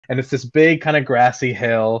and it's this big kind of grassy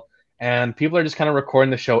hill, and people are just kind of recording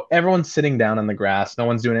the show. Everyone's sitting down on the grass, no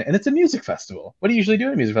one's doing it, and it's a music festival. What do you usually do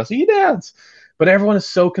at a music festival? You dance. But everyone is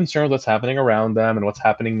so concerned with what's happening around them and what's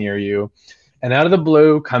happening near you. And out of the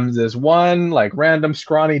blue comes this one like random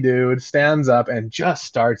scrawny dude, stands up and just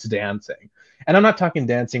starts dancing. And I'm not talking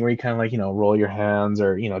dancing where you kind of like, roll your hands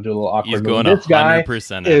or, do a little He's awkward movement. going This guy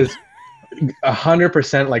 100% in. is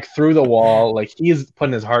 100% like through the wall. Like he's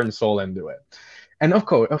putting his heart and soul into it. And of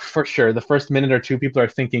course, for sure, the first minute or two, people are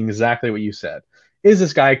thinking exactly what you said. Is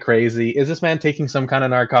this guy crazy? Is this man taking some kind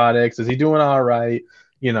of narcotics? Is he doing all right?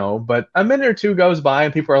 But a minute or two goes by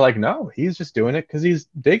and people are like, no, he's just doing it because he's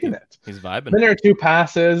digging it. He's vibing. Minute or two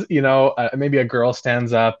passes, maybe a girl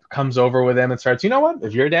stands up, comes over with him and starts, you know what?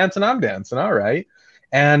 If you're dancing, I'm dancing. All right.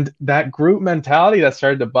 And that group mentality that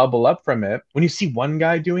started to bubble up from it, when you see one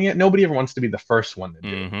guy doing it, nobody ever wants to be the first one to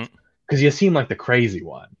do it because you seem like the crazy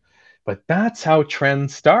one. But that's how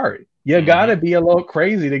trends start. You got to be a little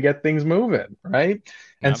crazy to get things moving, right?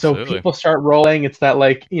 And Absolutely. so people start rolling. It's that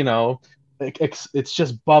it's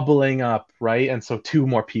just bubbling up, right? And so 2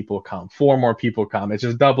 more people come, 4 more people come. It's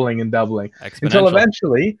just doubling and doubling until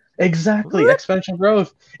eventually, exponential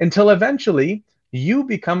growth, until eventually you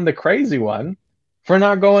become the crazy one for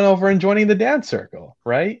not going over and joining the dance circle,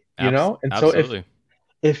 right? And absolutely. so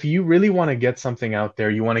if you really want to get something out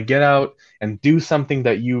there, you want to get out and do something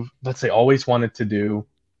that you've, let's say, always wanted to do,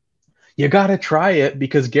 you got to try it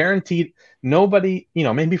because guaranteed nobody,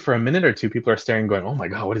 maybe for a minute or two, people are staring going, oh my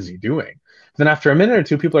God, what is he doing? Then after a minute or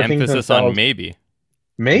two, people are thinking to themselves, on maybe.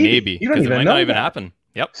 Maybe. You don't because even it might know not even that. happen.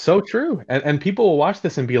 Yep. So true. And people will watch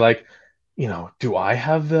this and be like, do I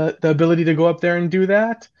have the ability to go up there and do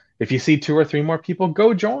that? If you see 2 or 3 more people,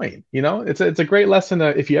 go join. It's a great lesson.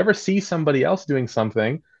 If you ever see somebody else doing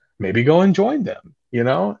something, maybe go and join them.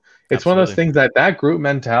 It's one of those things that group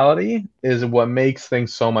mentality is what makes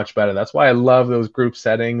things so much better. That's why I love those group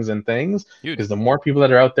settings and things, because the more people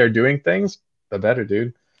that are out there doing things, the better,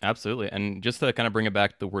 dude. Absolutely. And just to kind of bring it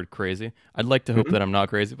back to the word crazy, I'd like to hope that I'm not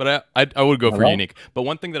crazy, but I would go for unique. But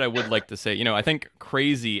one thing that I would like to say, I think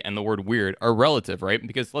crazy and the word weird are relative, right?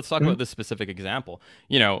 Because let's talk about this specific example.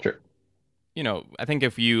 Sure. I think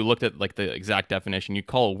if you looked at like the exact definition, you'd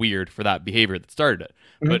call it weird for that behavior that started it.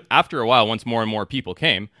 But after a while, once more and more people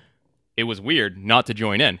came, it was weird not to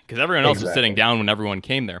join in because everyone else was sitting down when everyone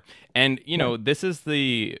came there. And, this is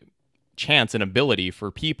the chance and ability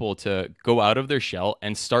for people to go out of their shell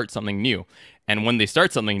and start something new. And when they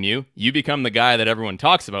start something new, you become the guy that everyone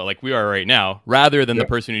talks about, like we are right now, rather than the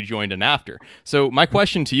person who joined in after. So my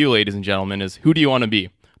question to you, ladies and gentlemen, is who do you want to be?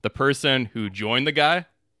 The person who joined the guy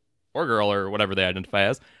or girl or whatever they identify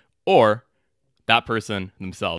as, or that person themselves?